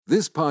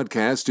This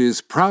podcast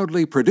is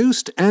proudly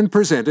produced and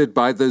presented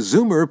by the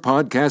Zoomer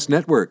Podcast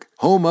Network,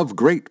 home of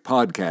great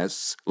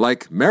podcasts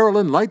like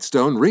Marilyn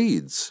Lightstone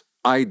Reads,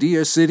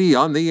 Idea City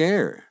on the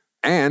Air,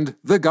 and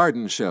The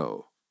Garden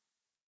Show.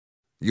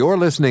 You're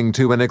listening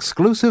to an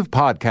exclusive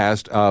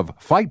podcast of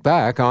Fight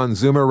Back on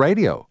Zoomer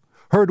Radio,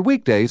 heard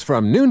weekdays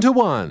from noon to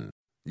 1.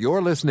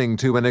 You're listening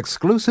to an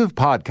exclusive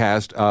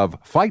podcast of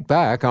Fight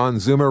Back on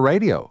Zoomer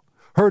Radio,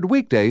 heard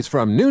weekdays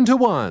from noon to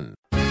 1.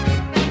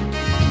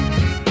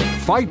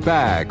 Fight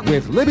Back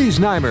with Libby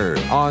Znaimer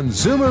on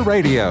Zoomer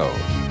Radio.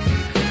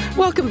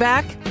 Welcome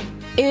back.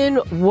 In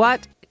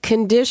what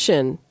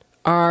condition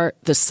are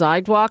the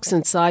sidewalks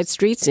and side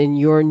streets in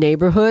your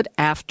neighborhood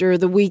after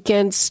the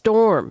weekend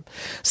storm?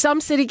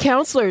 Some city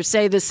councillors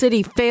say the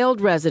city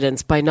failed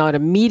residents by not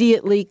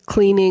immediately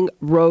cleaning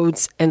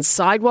roads and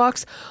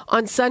sidewalks.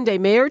 On Sunday,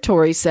 Mayor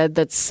Tory said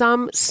that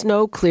some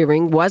snow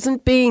clearing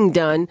wasn't being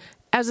done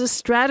as a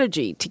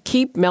strategy to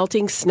keep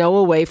melting snow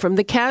away from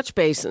the catch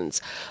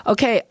basins.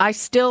 Okay, I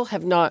still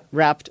have not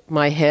wrapped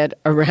my head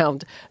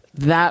around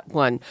that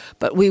one.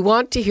 But we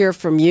want to hear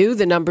from you.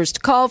 The numbers to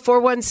call,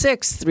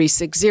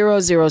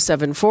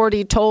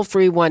 416-360-0740,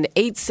 toll-free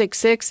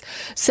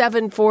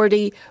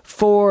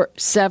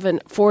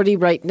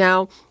 1-866-740-4740. Right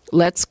now,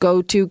 let's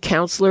go to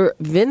Councillor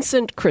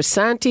Vincent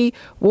Crisanti,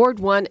 Ward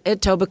 1,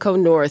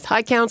 Etobicoke North.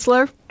 Hi,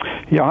 Councillor.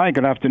 Yeah, hi,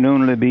 good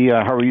afternoon, Libby.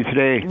 How are you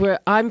today?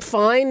 I'm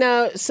fine.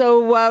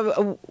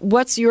 So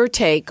what's your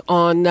take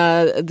on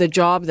the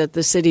job that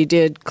the city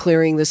did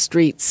clearing the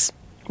streets?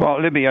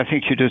 Well, Libby, I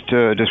think you just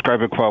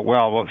described it quite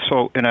well.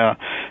 So in a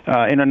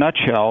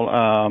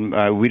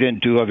nutshell, we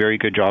didn't do a very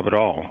good job at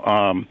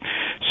all.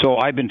 So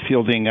I've been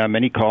fielding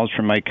many calls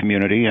from my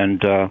community,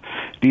 and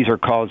these are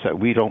calls that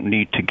we don't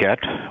need to get.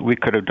 We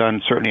could have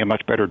done certainly a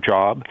much better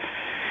job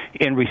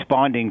in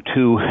responding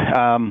to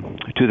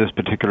this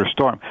particular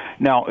storm.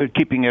 Now,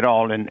 keeping it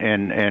all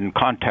in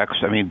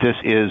context, I mean, this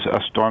is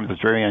a storm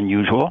that's very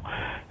unusual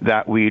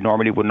that we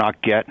normally would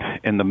not get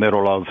in the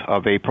middle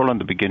of April and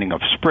the beginning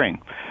of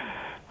spring.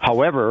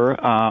 However,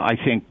 I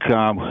think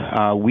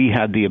we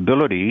had the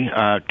ability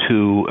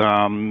to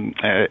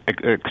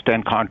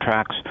extend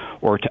contracts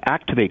or to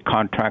activate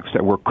contracts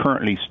that were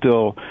currently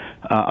still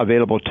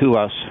available to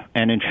us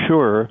and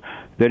ensure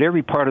that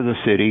every part of the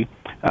city,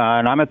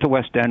 and I'm at the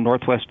West End,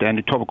 Northwest End,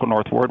 Etobicoke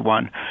North, Ward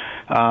 1,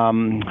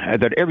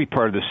 that every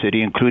part of the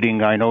city,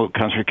 including, I know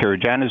Councillor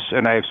Karajanis,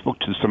 and I have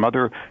spoken to some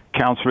other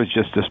councillors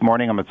just this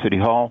morning, I'm at City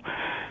Hall,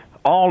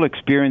 all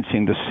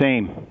experiencing the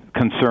same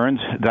concerns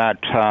that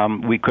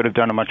we could have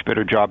done a much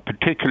better job,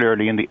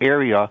 particularly in the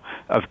area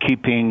of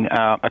keeping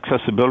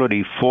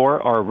accessibility for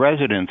our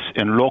residents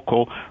in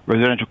local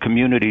residential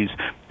communities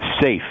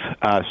safe.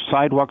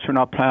 Sidewalks are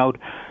not plowed.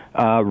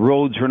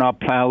 Roads are not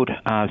plowed.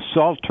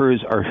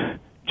 Salters are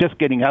just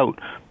getting out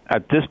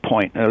at this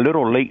point, a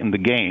little late in the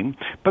game,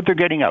 but they're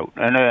getting out.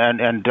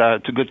 And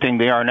it's a good thing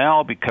they are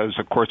now because,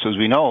 of course, as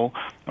we know,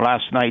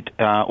 last night,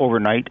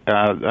 overnight,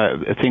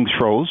 things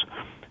froze.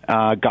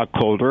 Got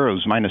colder. It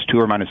was -2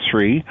 or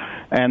 -3.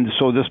 And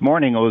so this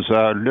morning it was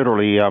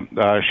literally a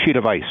sheet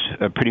of ice,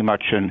 pretty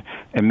much in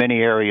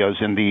many areas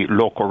in the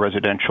local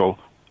residential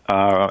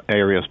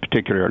areas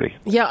particularly.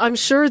 Yeah, I'm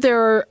sure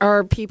there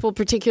are people,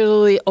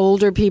 particularly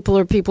older people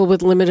or people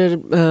with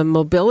limited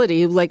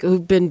mobility, like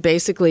who've been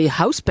basically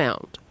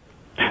housebound.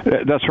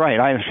 That's right.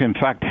 I, in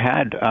fact,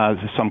 had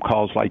some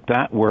calls like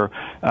that where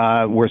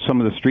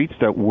some of the streets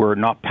that were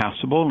not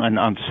passable and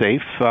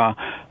unsafe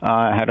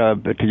had a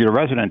particular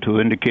resident who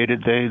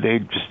indicated they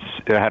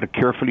just had to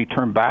carefully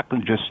turn back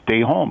and just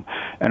stay home.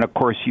 And, of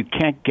course, you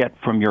can't get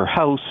from your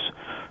house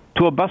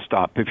to a bus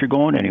stop if you're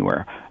going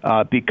anywhere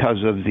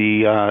because of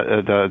the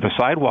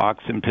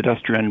sidewalks and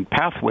pedestrian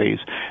pathways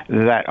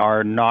that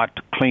are not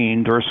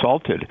cleaned or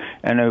salted.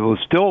 And it was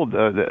still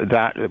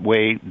that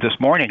way this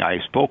morning. I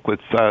spoke with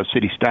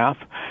city staff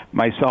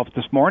myself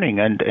this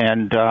morning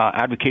and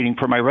advocating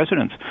for my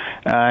residents.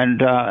 And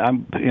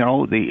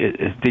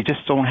they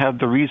just don't have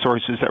the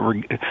resources that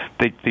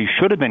they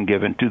should have been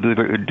given to do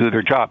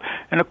their job.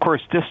 And of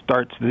course,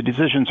 the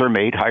decisions are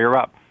made higher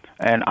up.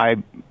 And I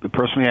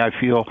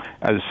feel,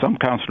 as some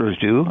councillors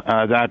do,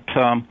 that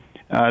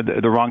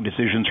the wrong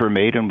decisions were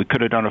made and we could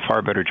have done a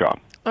far better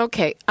job.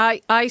 Okay.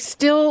 I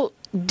still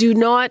do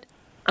not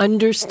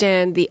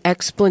understand the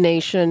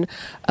explanation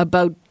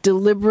about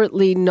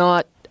deliberately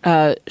not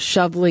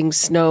shoveling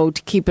snow to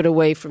keep it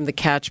away from the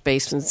catch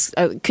basins.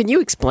 Can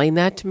you explain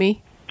that to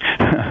me?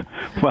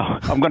 Well,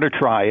 I'm going to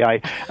try.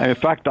 In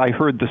fact, I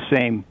heard the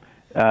same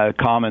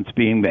comments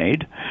being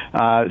made.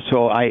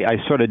 So I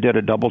sort of did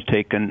a double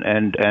take and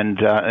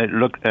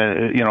looked,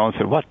 and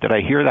said, what, did I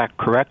hear that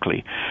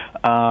correctly?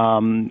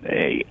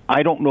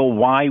 I don't know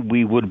why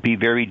we would be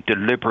very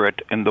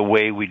deliberate in the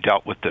way we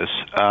dealt with this.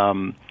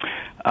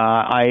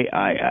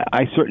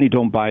 I certainly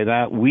don't buy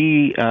that.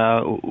 We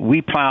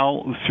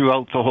plow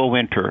throughout the whole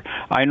winter.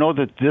 I know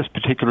that this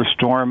particular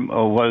storm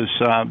was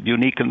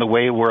unique in the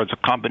way where it's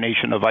a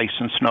combination of ice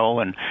and snow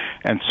and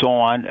so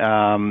on,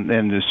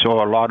 and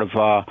so a lot of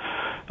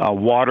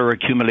water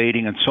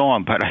accumulating and so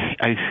on. But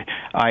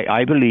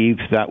I believe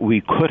that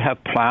we could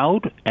have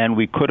plowed and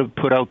we could have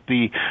put out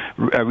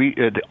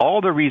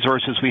all the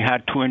resources we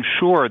had to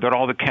ensure that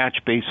all the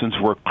catch basins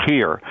were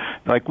clear,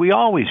 like we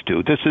always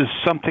do. This is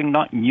something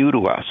not new to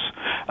us,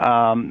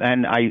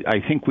 and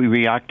I think we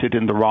reacted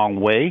in the wrong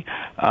way.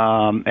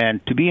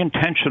 And to be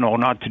intentional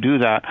not to do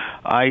that,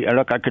 I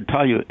could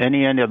tell you,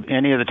 any of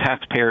the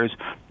taxpayers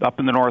up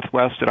in the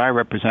Northwest that I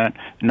represent,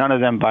 none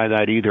of them buy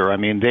that either. I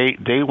mean,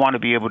 they want to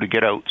be able to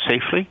get out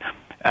safely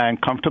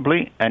and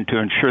comfortably, and to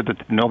ensure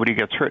that nobody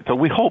gets hurt. So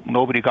we hope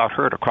nobody got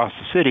hurt across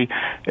the city,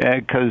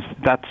 because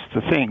that's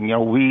the thing.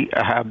 We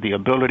have the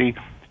ability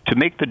to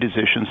make the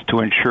decisions to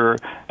ensure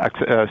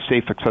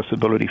safe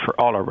accessibility for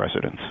all our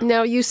residents.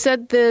 Now, you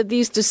said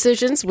these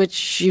decisions,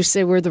 which you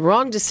say were the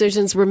wrong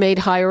decisions, were made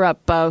higher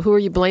up. Who are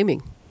you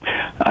blaming?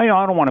 I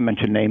don't want to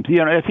mention names.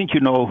 I think who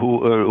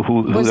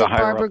was the it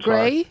higher Barbara ups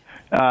Gray? are.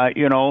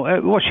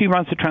 She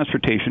runs the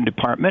transportation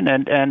department,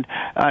 and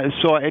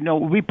so I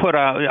know I put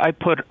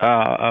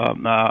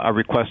a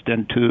request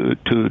into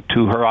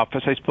to her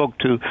office. I spoke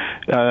to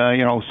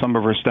some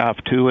of her staff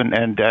too,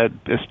 and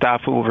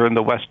staff over in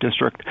the West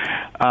District.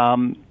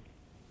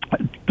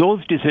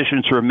 Those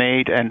decisions were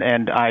made, and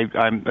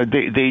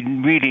they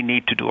really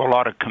need to do a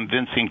lot of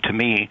convincing to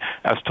me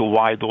as to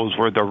why those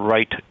were the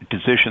right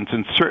decisions,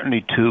 and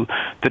certainly to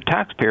the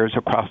taxpayers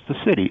across the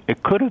city.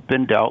 It could have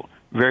been dealt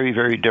very,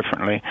 very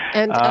differently,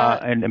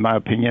 and in my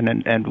opinion,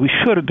 and we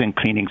should have been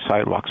cleaning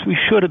sidewalks. We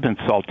should have been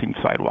salting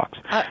sidewalks.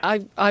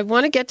 I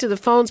want to get to the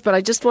phones, but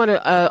I just want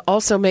to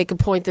also make a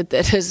point that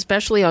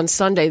especially on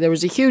Sunday, there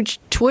was a huge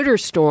Twitter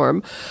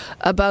storm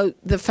about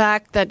the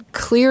fact that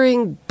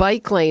clearing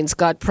bike lanes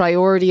got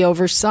priority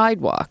over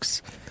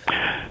sidewalks.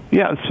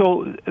 Yeah,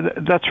 so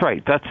that's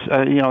right.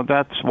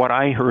 That's what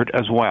I heard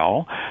as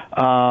well,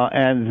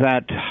 and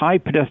that high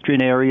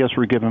pedestrian areas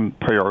were given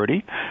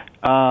priority,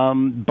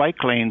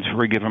 bike lanes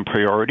were given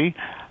priority,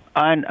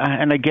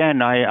 and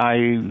again,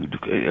 I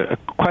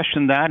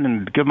question that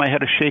and give my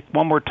head a shake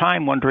one more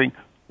time, wondering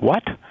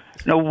what?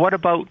 What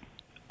about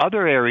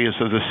other areas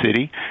of the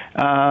city?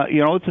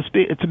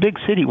 It's a big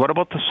city. What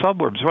about the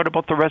suburbs? What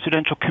about the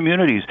residential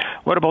communities?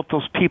 What about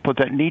those people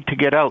that need to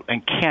get out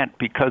and can't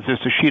because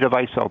there's a sheet of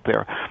ice out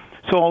there?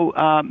 So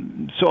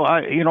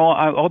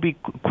I'll be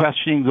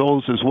questioning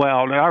those as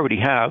well, and I already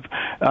have,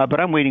 but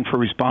I'm waiting for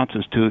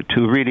responses to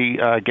really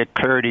get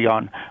clarity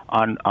on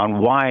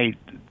why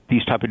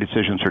these type of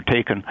decisions are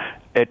taken.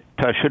 It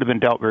should have been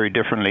dealt very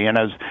differently, and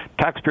as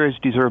taxpayers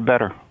deserve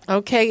better.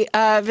 Okay,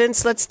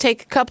 Vince, let's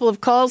take a couple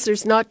of calls.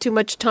 There's not too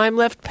much time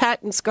left.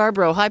 Pat in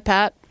Scarborough. Hi,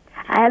 Pat.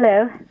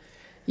 Hello.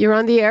 You're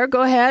on the air.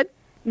 Go ahead.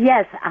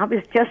 Yes, I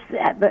was just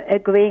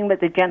agreeing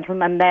with the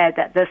gentleman there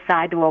that the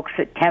sidewalks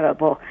are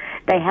terrible.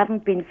 They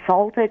haven't been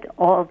salted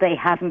or they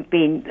haven't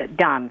been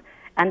done,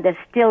 and they're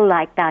still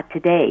like that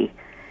today.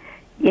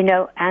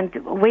 And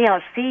we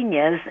are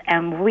seniors,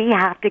 and we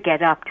have to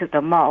get up to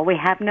the mall. We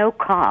have no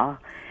car,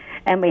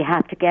 and we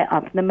have to get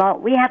up to the mall.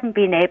 We haven't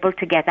been able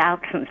to get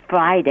out since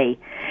Friday.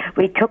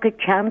 We took a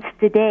chance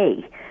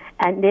today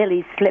and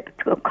nearly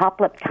slipped a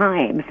couple of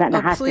times, and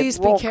I had to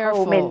walk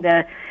home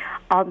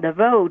on the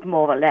road,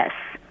 more or less.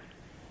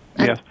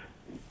 Yes.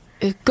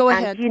 Go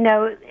ahead. And,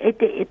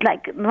 it's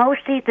like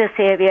mostly this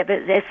area,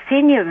 but there's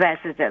senior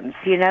residents,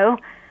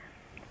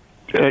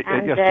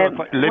 Yes,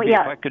 Libby, if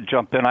I could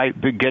jump in,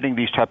 I've been getting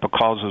these type of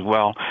calls as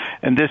well,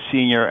 and this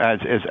senior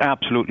is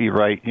absolutely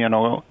right.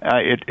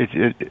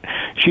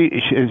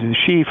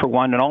 She for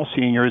one, and all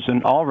seniors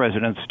and all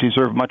residents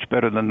deserve much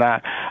better than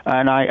that.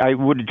 And I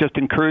would just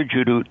encourage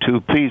you to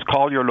please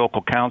call your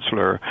local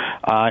councillor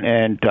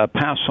and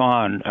pass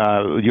on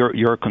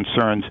your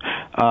concerns.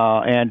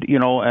 And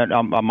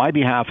on my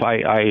behalf,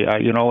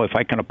 if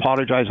I can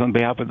apologize on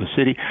behalf of the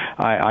city,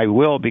 I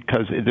will,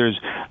 because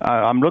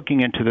I'm looking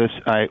into this.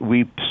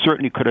 We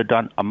certainly could have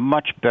done a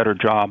much better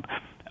job,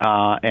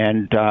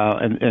 and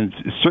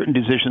certain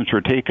decisions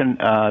were taken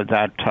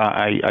that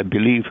I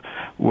believe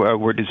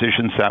were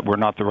decisions that were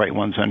not the right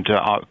ones, and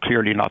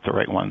clearly not the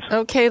right ones.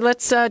 Okay,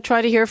 let's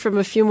try to hear from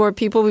a few more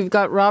people. We've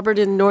got Robert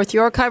in North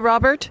York. Hi,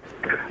 Robert.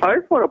 I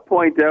just want to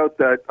point out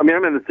that, I'm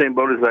in the same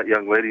boat as that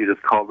young lady you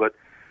just called, but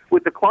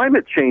with the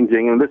climate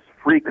changing and this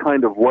free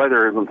kind of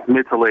weather in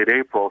mid to late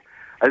April,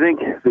 I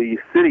think the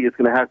city is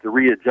going to have to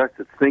readjust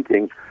its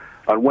thinking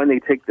on when they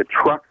take the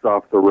trucks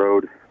off the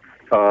road,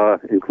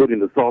 including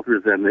the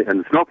salters and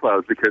the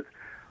snowplows, because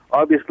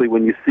obviously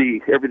when you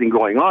see everything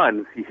going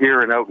on here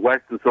and out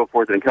west and so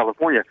forth in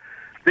California,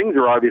 things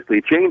are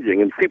obviously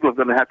changing, and people are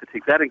going to have to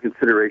take that in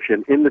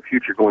consideration in the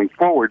future going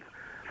forward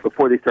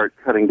before they start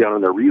cutting down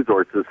on their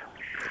resources.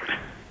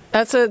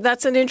 That's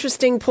an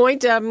interesting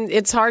point.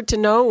 It's hard to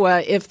know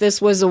if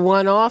this was a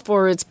one-off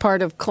or it's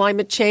part of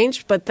climate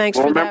change, but thanks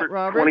for that,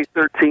 Robert.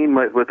 2013,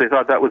 they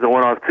thought that was a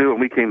one-off too, and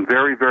we came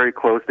very, very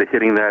close to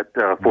hitting that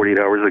 48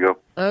 hours ago.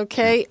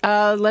 Okay,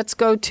 let's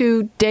go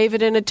to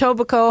David in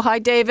Etobicoke. Hi,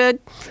 David.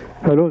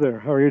 Hello there.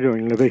 How are you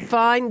doing, Libby?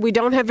 Fine. We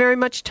don't have very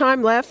much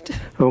time left.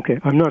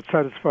 Okay. I'm not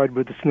satisfied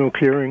with the snow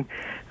clearing.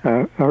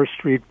 Our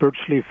street,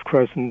 Birchleaf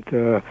Crescent,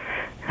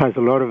 has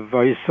a lot of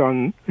ice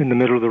in the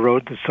middle of the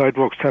road. The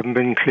sidewalks haven't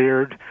been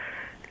cleared.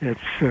 It's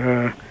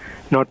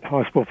not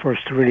possible for us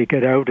to really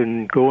get out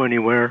and go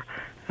anywhere,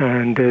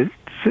 and it's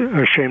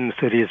a shame the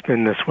city has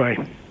been this way.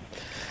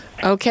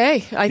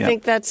 Okay, I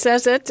think that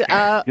says it.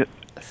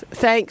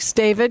 Thanks,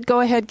 David. Go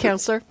ahead,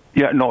 Councillor.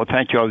 Yeah, no,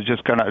 thank you. I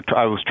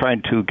was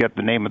trying to get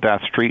the name of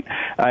that street.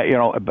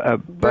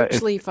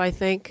 Birchleaf, I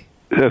think.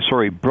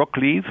 Sorry,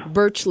 Brookleaf?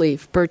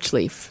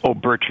 Birchleaf. Oh,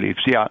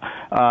 Birchleafs, yeah.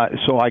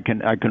 So I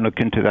can look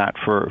into that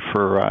for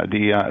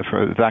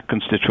that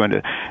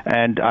constituent,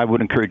 and I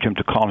would encourage him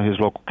to call his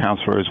local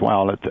councillor as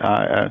well.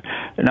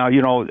 Now,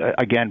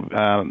 again,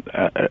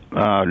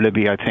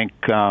 Libby, I think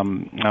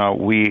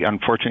we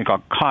unfortunately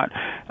got caught.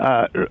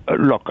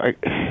 Look,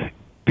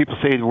 people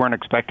say they weren't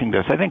expecting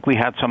this. I think we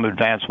had some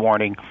advance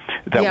warning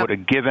that would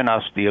have given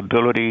us the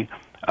ability.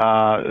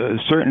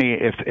 Certainly,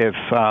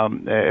 if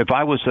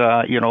I was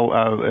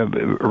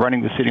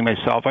running the city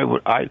myself,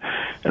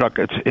 look.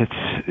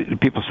 It's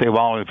people say,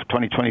 well, if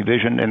 2020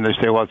 vision, and they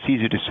say, well, it's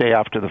easy to say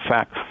after the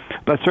fact.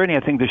 But certainly,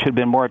 I think there should have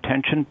been more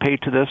attention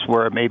paid to this,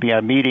 where maybe a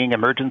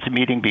emergency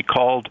meeting, be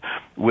called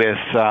with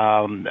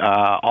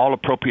all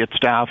appropriate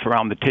staff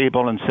around the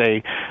table and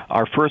say,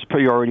 our first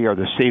priority are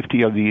the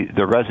safety of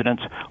the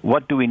residents.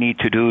 What do we need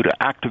to do to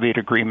activate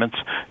agreements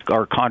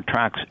or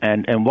contracts,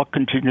 and what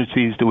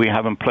contingencies do we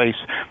have in place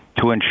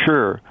to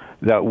ensure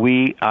that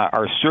we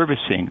are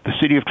servicing the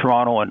City of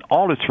Toronto and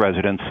all its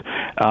residents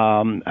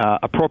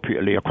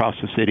appropriately across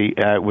the city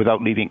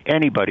without leaving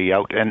anybody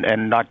out,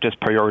 and not just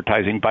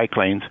prioritizing bike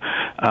lanes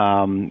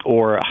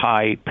or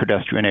high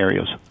pedestrian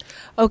areas.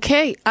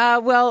 Okay.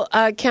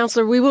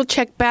 Councillor, we will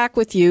check back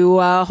with you,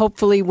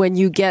 hopefully when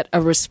you get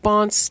a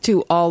response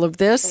to all of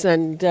this,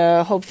 and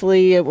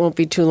hopefully it won't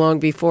be too long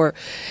before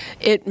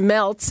it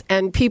melts.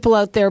 And people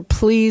out there,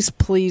 please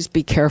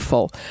be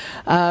careful.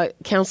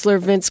 Councillor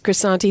Vince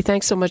Crisanti,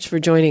 thanks so much for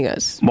joining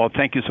us. Well,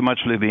 thank you so much,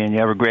 Libby, and you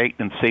have a great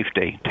and safe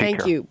day. Take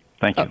care. You.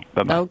 Thank you.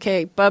 Bye-bye.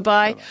 Okay,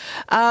 bye-bye.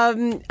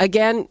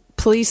 Again,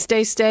 please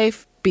stay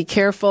safe. Be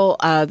careful.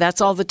 That's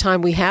all the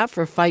time we have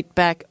for Fight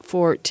Back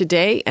for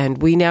today,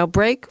 and we now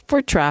break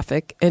for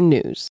traffic and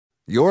news.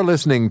 You're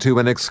listening to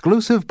an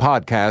exclusive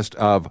podcast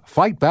of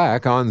Fight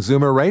Back on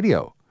Zoomer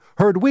Radio.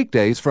 Heard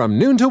weekdays from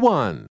noon to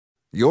 1.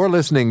 You're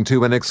listening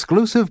to an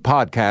exclusive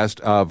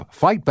podcast of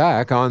Fight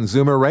Back on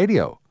Zoomer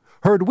Radio.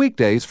 Heard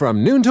weekdays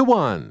from noon to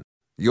 1.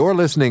 You're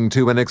listening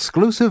to an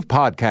exclusive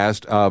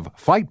podcast of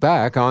Fight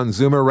Back on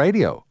Zoomer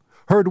Radio.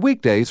 Heard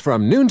weekdays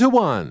from noon to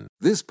 1.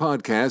 This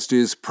podcast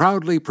is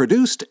proudly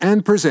produced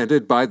and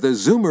presented by the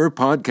Zoomer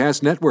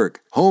Podcast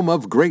Network, home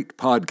of great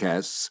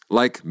podcasts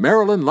like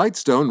Marilyn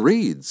Lightstone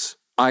Reads,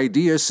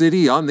 Idea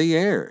City on the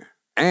Air,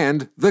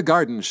 and The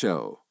Garden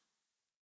Show.